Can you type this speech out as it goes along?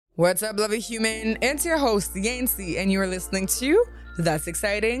What's up, lovely human? It's your host, Yancy, and you're listening to That's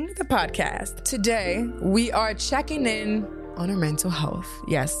Exciting, the podcast. Today, we are checking in on our mental health.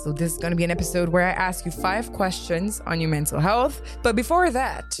 Yes, so this is going to be an episode where I ask you 5 questions on your mental health. But before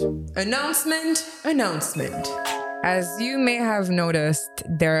that, announcement. As you may have noticed,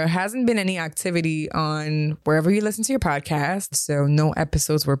 there hasn't been any activity on wherever you listen to your podcast. So no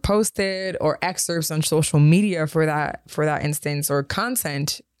episodes were posted or excerpts on social media for that instance or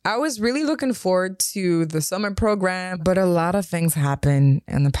content. I was really looking forward to the summer program, but a lot of things happened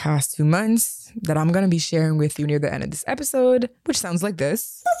in the past 2 months that I'm going to be sharing with you near the end of this episode, which sounds like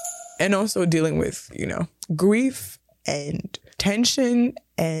this. And also dealing with, grief and tension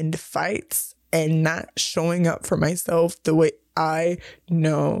and fights and not showing up for myself the way I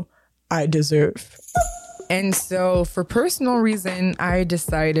know I deserve. And so for personal reason, I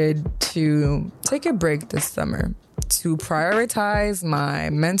decided to take a break this summer to prioritize my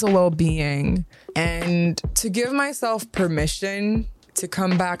mental well-being and to give myself permission to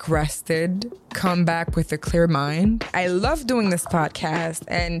come back rested, come back with a clear mind. I love doing this podcast,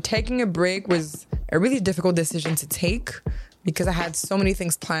 and taking a break was a really difficult decision to take because I had so many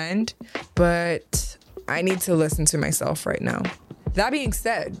things planned, but I need to listen to myself right now. That being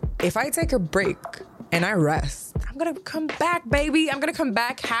said, if I take a break and I rest, I'm going to come back, baby. I'm going to come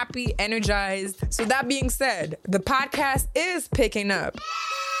back happy, energized. So that being said, the podcast is picking up.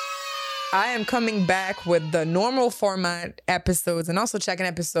 I am coming back with the normal format episodes and also check-in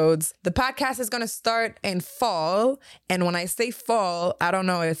episodes. The podcast is going to start in fall. And when I say fall, I don't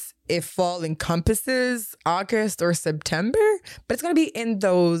know if fall encompasses August or September, but it's going to be in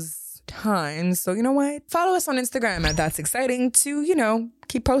those times. So you know what? Follow us on Instagram at That's Exciting to,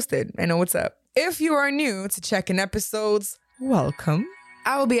 keep posted and know what's up. If you are new to check-in episodes, welcome.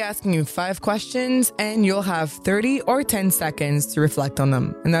 I will be asking you 5 questions and you'll have 30 or 10 seconds to reflect on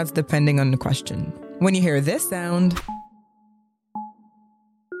them. And that's depending on the question. When you hear this sound,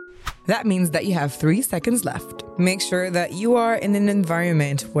 that means that you have 3 seconds left. Make sure that you are in an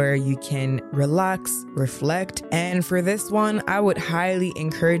environment where you can relax, reflect. And for this one, I would highly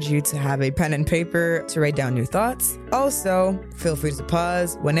encourage you to have a pen and paper to write down your thoughts. Also, feel free to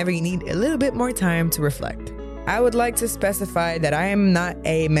pause whenever you need a little bit more time to reflect. I would like to specify that I am not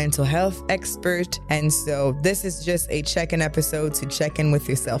a mental health expert, and so this is just a check-in episode to check in with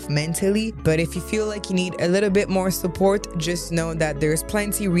yourself mentally. But if you feel like you need a little bit more support, just know that there's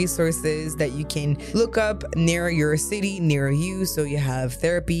plenty resources that you can look up near your city, near you. So you have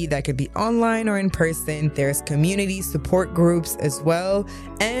therapy that could be online or in person. There's community support groups as well,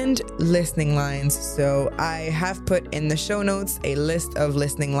 and listening lines. So I have put in the show notes a list of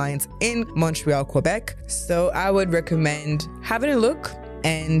listening lines in Montreal, Quebec. So I would recommend having a look,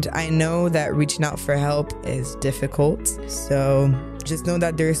 and I know that reaching out for help is difficult. So just know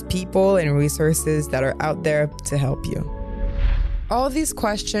that there's people and resources that are out there to help you. All these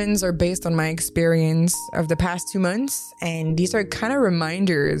questions are based on my experience of the past 2 months, and these are kind of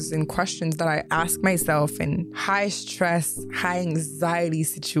reminders and questions that I ask myself in high stress, high anxiety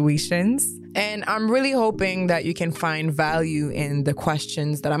situations. And I'm really hoping that you can find value in the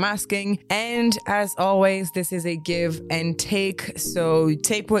questions that I'm asking. And as always, this is a give and take. So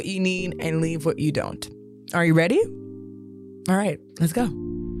take what you need and leave what you don't. Are you ready? All right, let's go.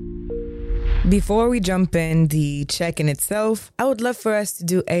 Before we jump in the check-in itself, I would love for us to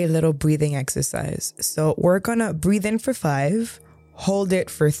do a little breathing exercise. So we're gonna breathe in for 5, hold it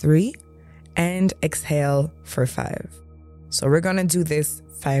for 3, and exhale for 5. So we're gonna do this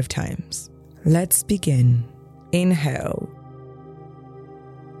 5 times. Let's begin. Inhale.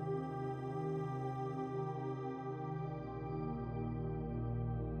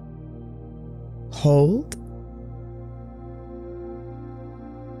 Hold.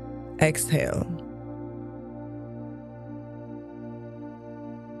 Exhale.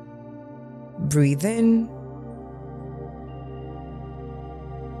 Breathe in.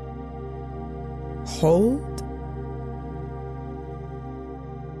 Hold.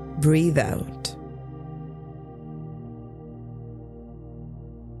 Breathe out.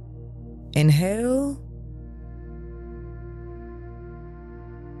 Inhale.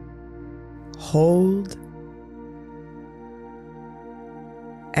 Hold.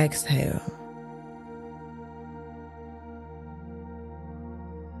 Exhale.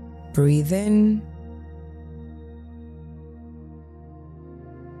 Breathe in.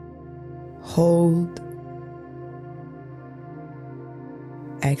 Hold.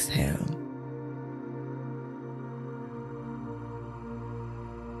 Exhale.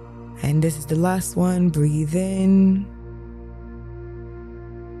 And this is the last one. Breathe in.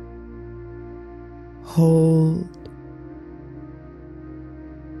 Hold.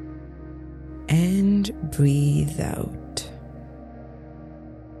 and breathe out.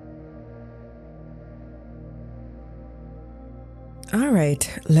 All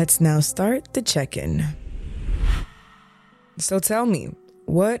right, let's now start the check-in. So tell me,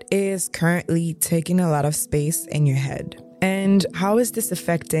 what is currently taking a lot of space in your head? And how is this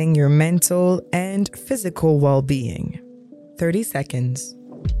affecting your mental and physical well-being? 30 seconds.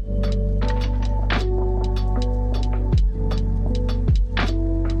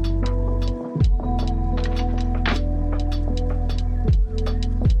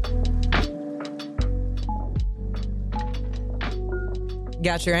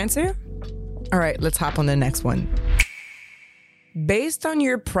 Got your answer? All right, let's hop on the next one. Based on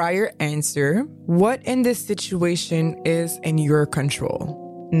your prior answer, what in this situation is in your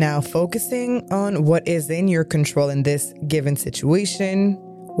control? Now, focusing on what is in your control in this given situation,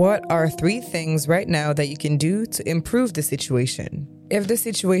 what are 3 things right now that you can do to improve the situation? If the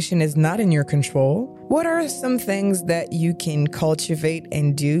situation is not in your control, what are some things that you can cultivate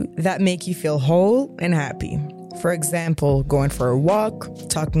and do that make you feel whole and happy? For example, going for a walk,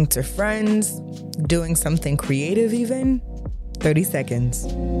 talking to friends, doing something creative even. 30 seconds.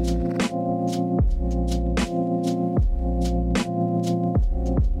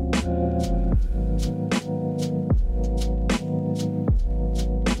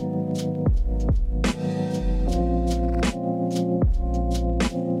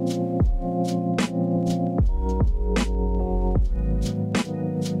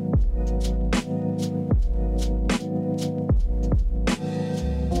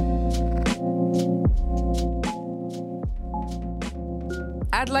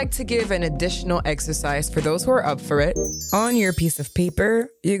 I'd like to give an additional exercise for those who are up for it. On your piece of paper,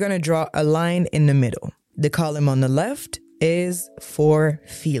 you're going to draw a line in the middle. The column on the left is for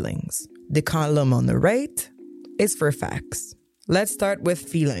feelings. The column on the right is for facts. Let's start with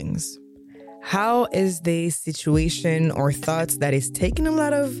feelings. How is the situation or thoughts that is taking a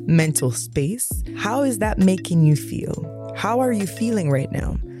lot of mental space? How is that making you feel? How are you feeling right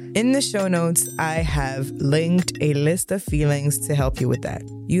now? In the show notes, I have linked a list of feelings to help you with that.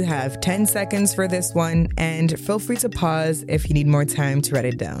 You have 10 seconds for this one, and feel free to pause if you need more time to write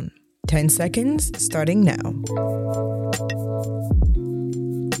it down. 10 seconds, starting now.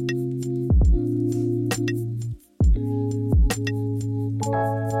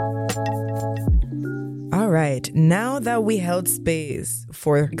 All right, now that we held space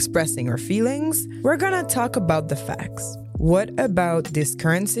for expressing our feelings, we're gonna talk about the facts. What about this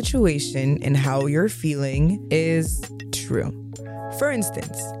current situation and how you're feeling is true? For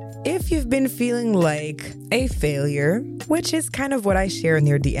instance, if you've been feeling like a failure, which is kind of what I share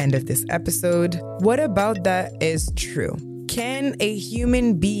near the end of this episode, what about that is true? Can a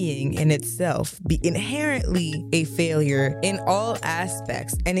human being in itself be inherently a failure in all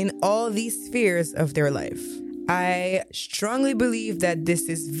aspects and in all these spheres of their life? I strongly believe that this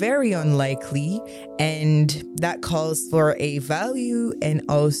is very unlikely, and that calls for a value and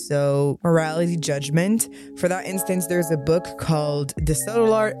also morality judgment. For that instance, there's a book called The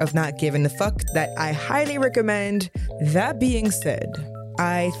Subtle Art of Not Giving a Fuck that I highly recommend. That being said,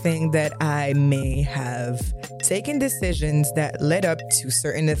 I think that I may have taken decisions that led up to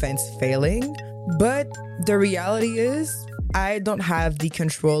certain events failing, but the reality is I don't have the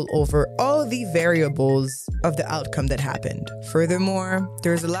control over all the variables of the outcome that happened. Furthermore,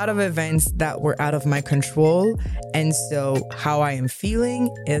 there's a lot of events that were out of my control, and so how I am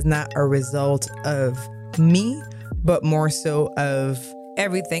feeling is not a result of me, but more so of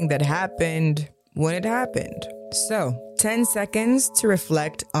everything that happened when it happened. So, 10 seconds to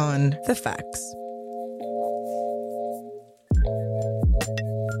reflect on the facts.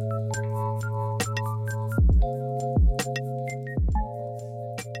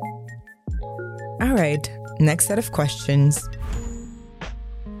 All right, next set of questions.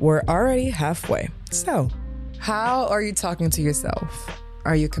 We're already halfway. So, how are you talking to yourself?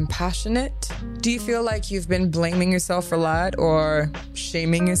 Are you compassionate? Do you feel like you've been blaming yourself a lot or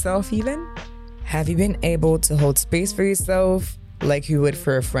shaming yourself even? Have you been able to hold space for yourself like you would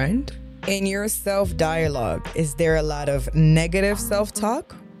for a friend? In your self-dialogue, is there a lot of negative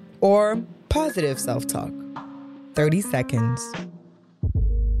self-talk or positive self-talk? 30 seconds.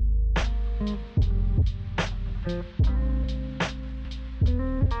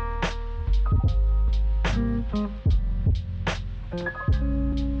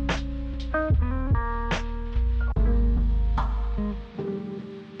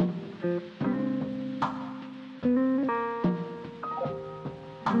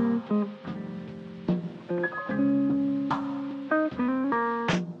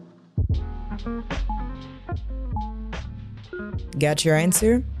 Got your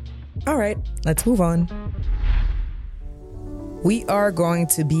answer? All right, let's move on. We are going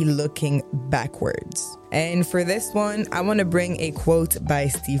to be looking backwards. And for this one, I want to bring a quote by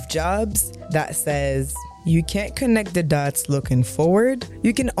Steve Jobs that says, "You can't connect the dots looking forward.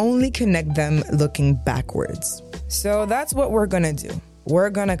 You can only connect them looking backwards." So that's what we're going to do.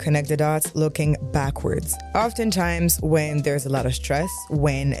 We're going to connect the dots looking backwards. Oftentimes, when there's a lot of stress,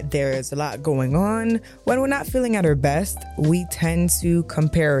 when there's a lot going on, when we're not feeling at our best, we tend to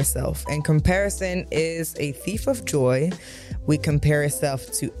compare ourselves. And comparison is a thief of joy. We compare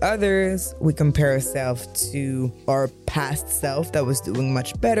ourselves to others. We compare ourselves to our past self that was doing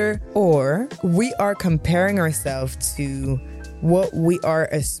much better. Or we are comparing ourselves to what we are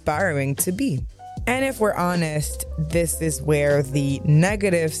aspiring to be. And if we're honest, this is where the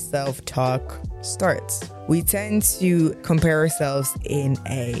negative self-talk starts. We tend to compare ourselves in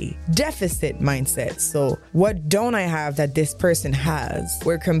a deficit mindset. So what don't I have that this person has?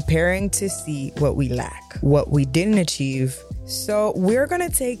 We're comparing to see what we lack, what we didn't achieve. So we're going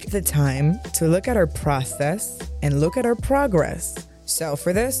to take the time to look at our process and look at our progress. So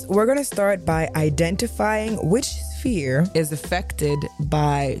for this, we're going to start by identifying which sphere is affected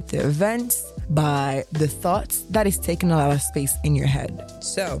by the events, by the thoughts that is taking a lot of space in your head.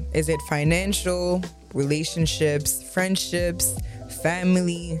 So is it financial, relationships, friendships,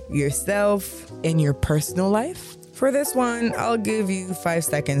 family, yourself, in your personal life? For this one, I'll give you 5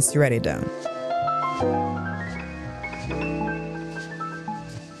 seconds to write it down.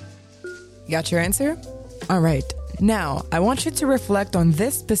 Got your answer? All right. Now, I want you to reflect on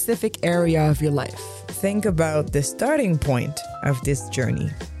this specific area of your life. Think about the starting point of this journey.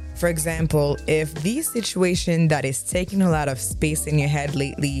 For example, if the situation that is taking a lot of space in your head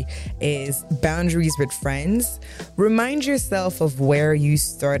lately is boundaries with friends, remind yourself of where you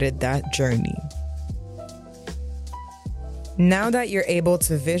started that journey. Now that you're able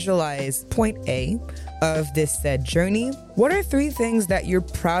to visualize point A of this said journey, what are 3 things that you're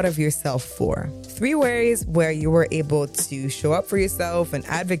proud of yourself for? 3 ways where you were able to show up for yourself and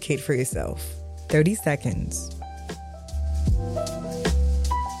advocate for yourself. 30 seconds.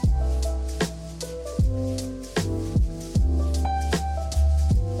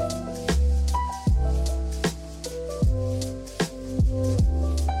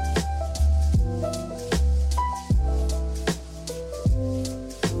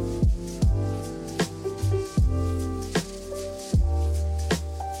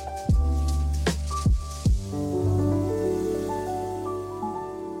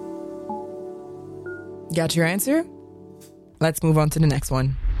 Got your answer? Let's move on to the next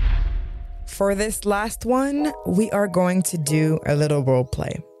one. For this last one, we are going to do a little role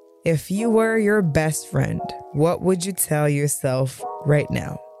play. If you were your best friend, what would you tell yourself right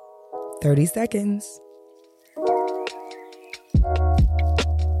now? 30 seconds.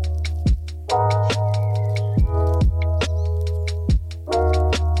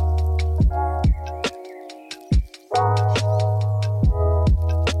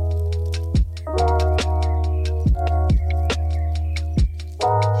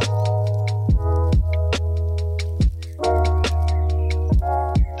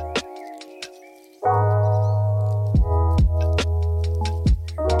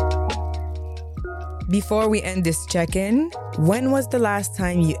 Before we end this check-in, when was the last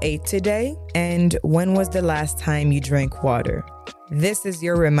time you ate today? And when was the last time you drank water? This is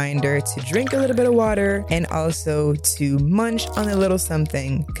your reminder to drink a little bit of water and also to munch on a little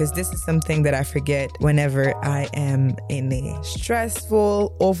something, because this is something that I forget whenever I am in a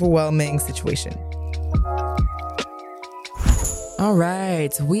stressful, overwhelming situation. All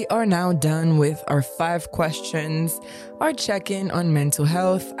right, we are now done with our 5 questions, our check-in on mental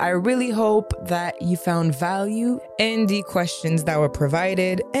health. I really hope that you found value in the questions that were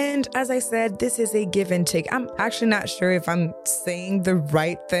provided. And as I said, this is a give and take. I'm actually not sure if I'm saying the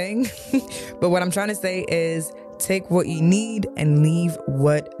right thing, but what I'm trying to say is take what you need and leave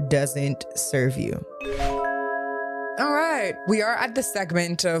what doesn't serve you. All right, we are at the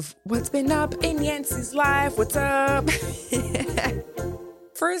segment of what's been up in Yancey's life. What's up?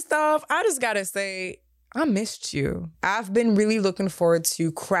 First off, I just gotta say, I missed you. I've been really looking forward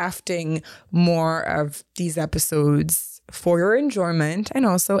to crafting more of these episodes for your enjoyment and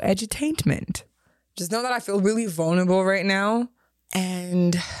also edutainment. Just know that I feel really vulnerable right now.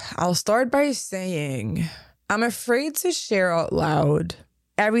 And I'll start by saying, I'm afraid to share out loud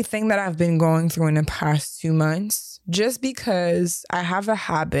everything that I've been going through in the past 2 months, just because I have a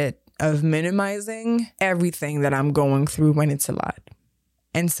habit of minimizing everything that I'm going through when it's a lot.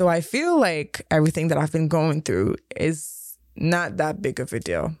 And so I feel like everything that I've been going through is not that big of a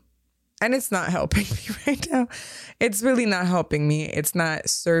deal. And it's not helping me right now. It's really not helping me. It's not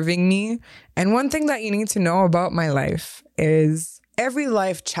serving me. And one thing that you need to know about my life is every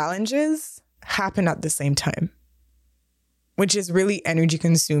life challenges happen at the same time, which is really energy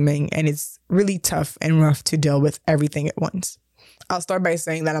consuming, and it's really tough and rough to deal with everything at once. I'll start by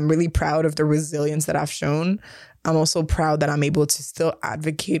saying that I'm really proud of the resilience that I've shown. I'm also proud that I'm able to still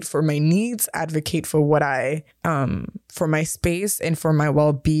advocate for my needs, advocate for what for my space and for my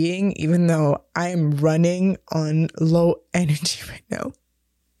well-being, even though I am running on low energy right now.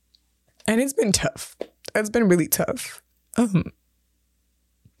 And it's been tough. It's been really tough. I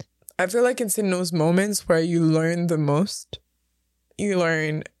feel like it's in those moments where you learn the most. You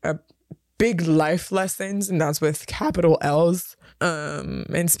learn big life lessons, and that's with capital L's.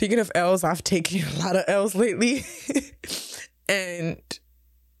 And speaking of L's, I've taken a lot of L's lately. And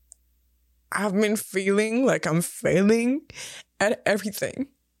I've been feeling like I'm failing at everything.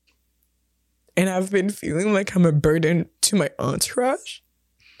 And I've been feeling like I'm a burden to my entourage.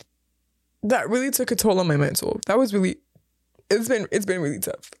 That really took a toll on my mental. That was really, it's been really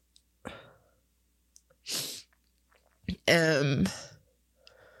tough. In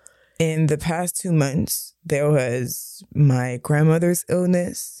the past 2 months, there was my grandmother's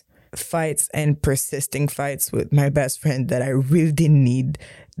illness, fights and persisting fights with my best friend that I really didn't need,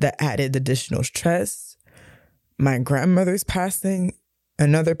 that added additional stress, my grandmother's passing,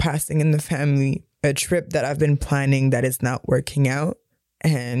 another passing in the family, a trip that I've been planning that is not working out,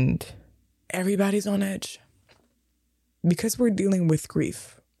 and everybody's on edge because we're dealing with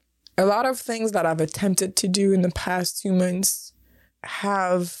grief. A lot of things that I've attempted to do in the past 2 months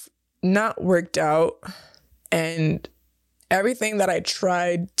have not worked out, and everything that I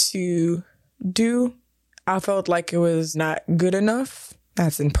tried to do, I felt like it was not good enough.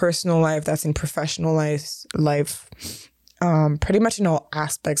 That's in personal life, that's in professional life, pretty much in all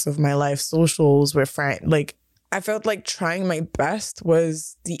aspects of my life, socials, with friends. Like, I felt like trying my best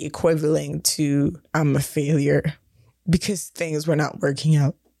was the equivalent to I'm a failure because things were not working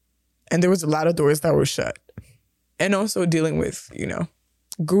out. And there was a lot of doors that were shut. And also dealing with,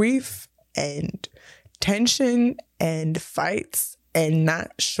 grief and tension and fights and not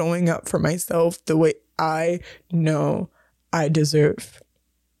showing up for myself the way I know I deserve.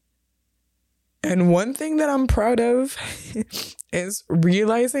 And one thing that I'm proud of is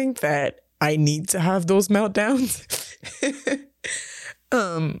realizing that I need to have those meltdowns.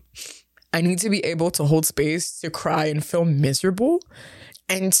 I need to be able to hold space to cry and feel miserable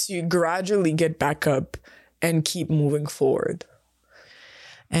and to gradually get back up and keep moving forward.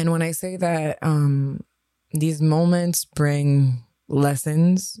 And when I say that these moments bring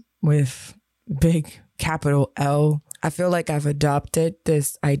lessons with big capital L, I feel like I've adopted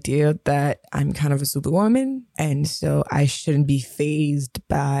this idea that I'm kind of a superwoman. And so I shouldn't be fazed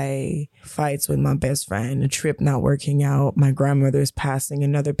by fights with my best friend, a trip not working out, my grandmother's passing,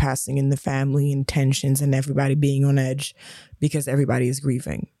 another passing in the family, and tensions and everybody being on edge because everybody is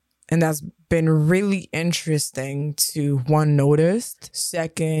grieving. And that's been really interesting to, one, notice,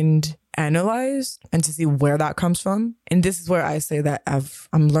 second, analyze, and to see where that comes from. And this is where I say that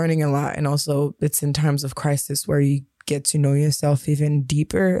I'm learning a lot. And also it's in times of crisis where you get to know yourself even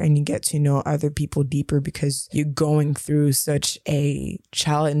deeper and you get to know other people deeper because you're going through such a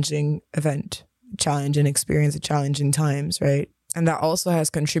challenging event, challenging experience, challenging times, right? And that also has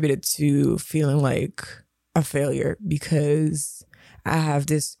contributed to feeling like a failure because I have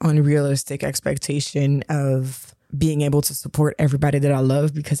this unrealistic expectation of being able to support everybody that I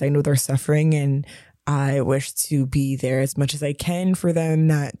love because I know they're suffering, and I wish to be there as much as I can for them,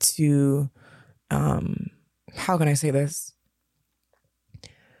 not to, how can I say this?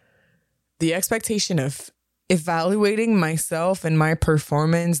 The expectation of evaluating myself and my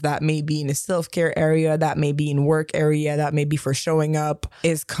performance, that may be in a self-care area, that may be in work area, that may be for showing up,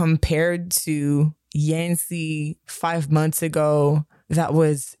 is compared to Yancy 5 months ago that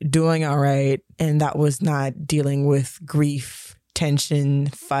was doing all right and that was not dealing with grief, tension,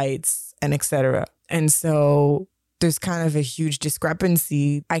 fights, and etc. And so there's kind of a huge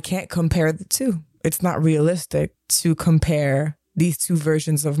discrepancy. I can't compare the two. It's not realistic to compare these two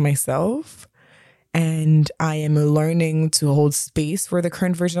versions of myself. And I am learning to hold space for the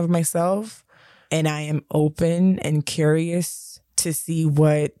current version of myself. And I am open and curious to see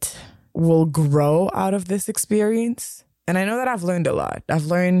what will grow out of this experience. And I know that I've learned a lot. I've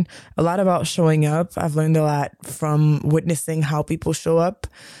learned a lot about showing up. I've learned a lot from witnessing how people show up,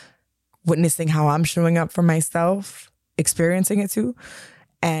 witnessing how I'm showing up for myself, experiencing it too,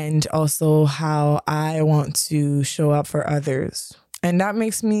 and also how I want to show up for others. And that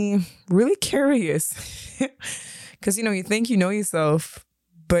makes me really curious because, you think you know yourself,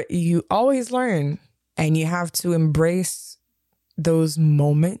 but you always learn, and you have to embrace those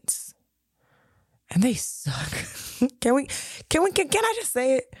moments. And they suck. Can I just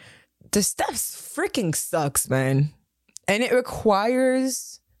say it? The stuff freaking sucks, man. And it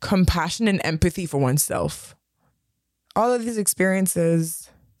requires compassion and empathy for oneself. All of these experiences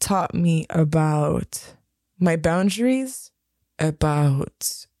taught me about my boundaries,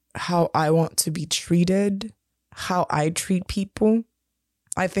 about how I want to be treated, how I treat people.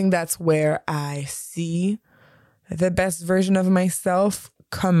 I think that's where I see the best version of myself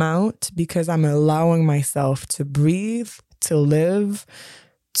come out, because I'm allowing myself to breathe, to live,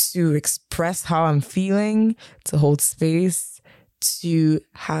 to express how I'm feeling, to hold space, to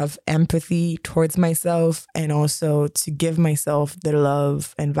have empathy towards myself, and also to give myself the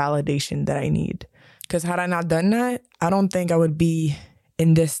love and validation that I need. Because had I not done that, I don't think I would be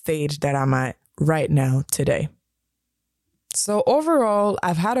in this stage that I'm at right now today. So overall,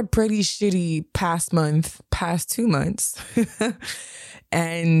 I've had a pretty shitty past 2 months.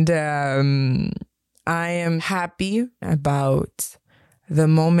 And I am happy about the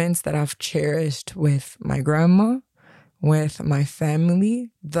moments that I've cherished with my grandma, with my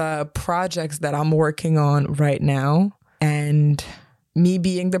family, the projects that I'm working on right now, and me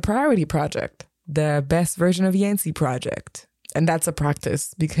being the priority project, the best version of Yancy project. And that's a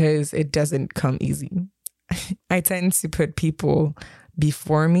practice because it doesn't come easy. I tend to put people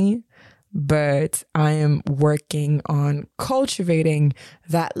before me, but I am working on cultivating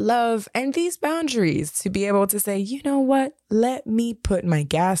that love and these boundaries to be able to say, you know what? Let me put my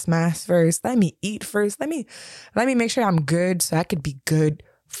gas mask first. Let me eat first. Let me make sure I'm good so I could be good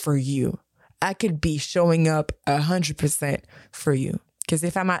for you. I could be showing up 100% for you. Because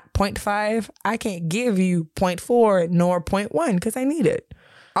if I'm at 0.5, I can't give you 0.4 nor 0.1 because I need it.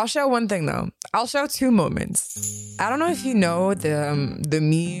 I'll show one thing though. I'll show 2 moments. I don't know if you know the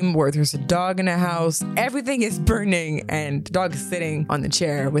meme where there's a dog in a house, everything is burning, and the dog is sitting on the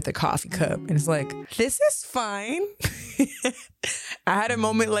chair with a coffee cup. And it's like, this is fine. I had a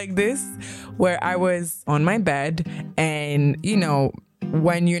moment like this where I was on my bed, and you know,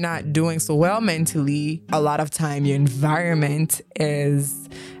 when you're not doing so well mentally, a lot of time your environment is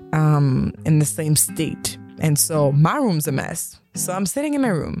in the same state. And so my room's a mess. So I'm sitting in my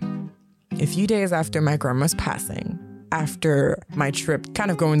room a few days after my grandma's passing, after my trip kind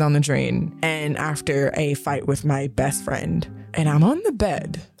of going down the drain, and after a fight with my best friend. And I'm on the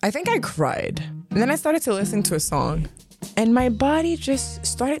bed. I think I cried. And then I started to listen to a song, and my body just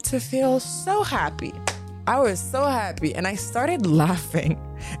started to feel so happy. I was so happy, and I started laughing.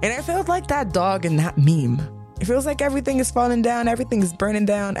 And I felt like that dog in that meme. It feels like everything is falling down, everything is burning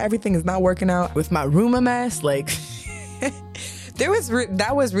down, everything is not working out. With my room a mess, like,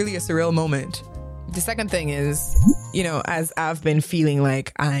 that was really a surreal moment. The second thing is, you know, as I've been feeling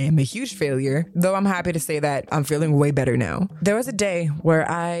like I am a huge failure, though I'm happy to say that I'm feeling way better now. There was a day where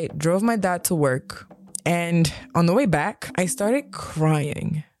I drove my dad to work, and on the way back, I started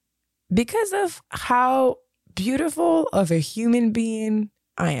crying because of how beautiful of a human being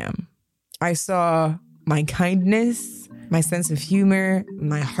I am. I saw my kindness, my sense of humor,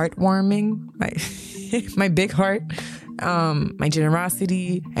 my heartwarming, my big heart, my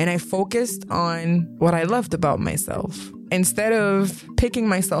generosity, and I focused on what I loved about myself instead of picking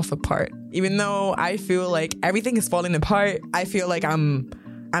myself apart. Even though I feel like everything is falling apart, I feel like I'm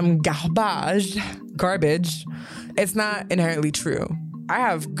garbage. It's not inherently true. I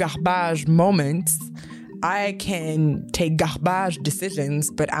have garbage moments. I can take garbage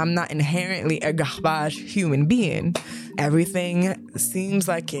decisions, but I'm not inherently a garbage human being. Everything seems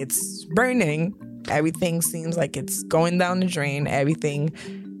like it's burning. Everything seems like it's going down the drain. Everything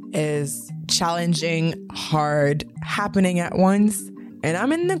is challenging, hard, happening at once. And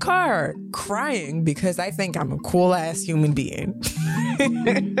I'm in the car crying because I think I'm a cool ass human being.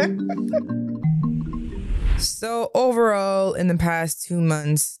 So overall, in the past 2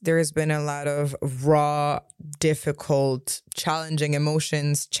 months, there has been a lot of raw, difficult, challenging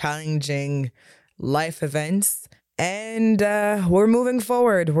emotions, challenging life events. And we're moving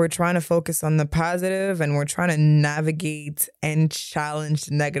forward. We're trying to focus on the positive, and we're trying to navigate and challenge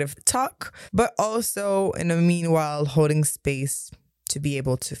the negative talk, but also in the meanwhile, holding space to be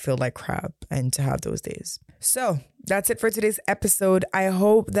able to feel like crap and to have those days. So that's it for today's episode. I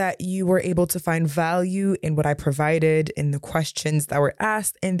hope that you were able to find value in what I provided, in the questions that were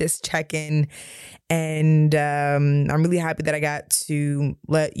asked in this check-in. And I'm really happy that I got to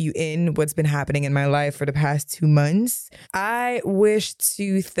let you in what's been happening in my life for the past 2 months. I wish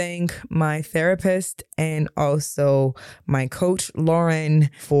to thank my therapist and also my coach, Lauren,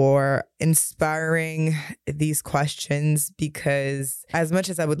 for inspiring these questions, because as much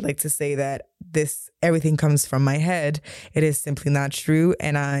as I would like to say that everything comes from my head, it is simply not true.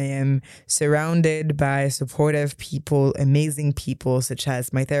 And I am surrounded by supportive people, amazing people, such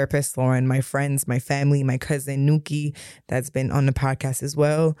as my therapist, Lauren, my friends, my family, my cousin, Nuki, that's been on the podcast as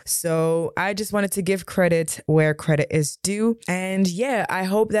well. So I just wanted to give credit where credit is due. And yeah, I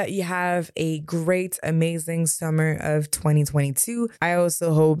hope that you have a great, amazing summer of 2022. I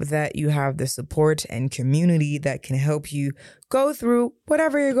also hope that you have the support and community that can help you go through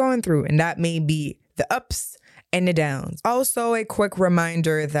whatever you're going through. And that may be the ups and the downs. Also, a quick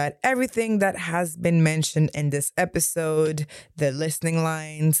reminder that everything that has been mentioned in this episode, the listening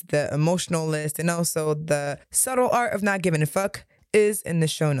lines, the emotional list, and also the subtle art of not giving a fuck, is in the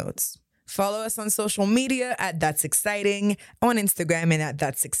show notes. Follow us on social media at That's Exciting on Instagram and at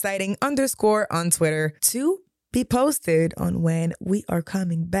That's Exciting _ on Twitter to be posted on when we are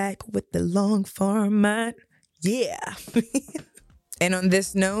coming back with the long format. Yeah. And on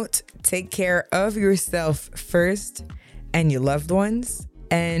this note, take care of yourself first and your loved ones,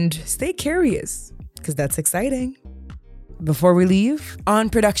 and stay curious, because that's exciting. Before we leave, on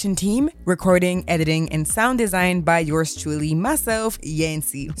production team, recording, editing, and sound design by yours truly, myself,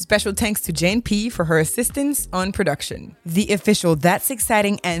 Yancy. Special thanks to Jane P for her assistance on production. The official That's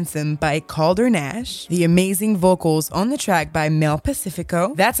Exciting anthem by Calder Nash. The amazing vocals on the track by Mel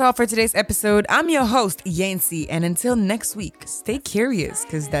Pacifico. That's all for today's episode. I'm your host, Yancy, and until next week, stay curious,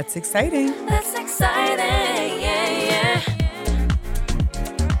 because that's exciting. That's exciting.